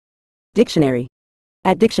Dictionary.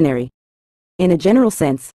 At dictionary. In a general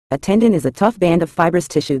sense, a tendon is a tough band of fibrous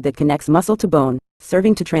tissue that connects muscle to bone,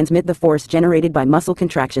 serving to transmit the force generated by muscle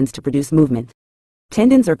contractions to produce movement.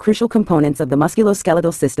 Tendons are crucial components of the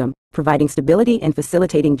musculoskeletal system, providing stability and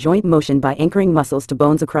facilitating joint motion by anchoring muscles to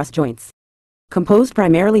bones across joints. Composed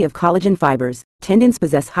primarily of collagen fibers, tendons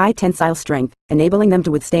possess high tensile strength, enabling them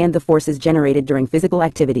to withstand the forces generated during physical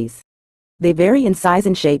activities. They vary in size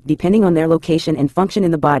and shape depending on their location and function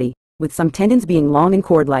in the body, with some tendons being long and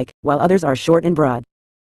cord-like, while others are short and broad.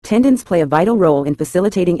 Tendons play a vital role in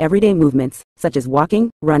facilitating everyday movements, such as walking,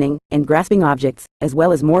 running, and grasping objects, as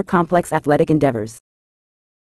well as more complex athletic endeavors.